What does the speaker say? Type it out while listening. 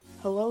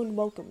Hello and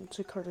welcome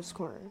to Carter's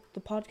Corner,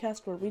 the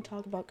podcast where we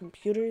talk about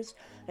computers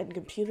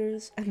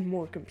and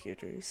more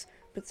computers.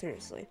 But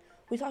seriously,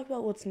 we talk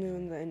about what's new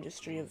in the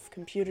industry of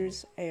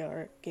computers,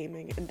 AR,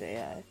 gaming, and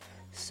AI.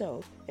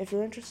 So, if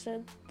you're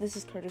interested, this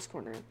is Carter's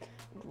Corner,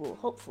 and we'll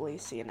hopefully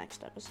see you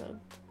next episode.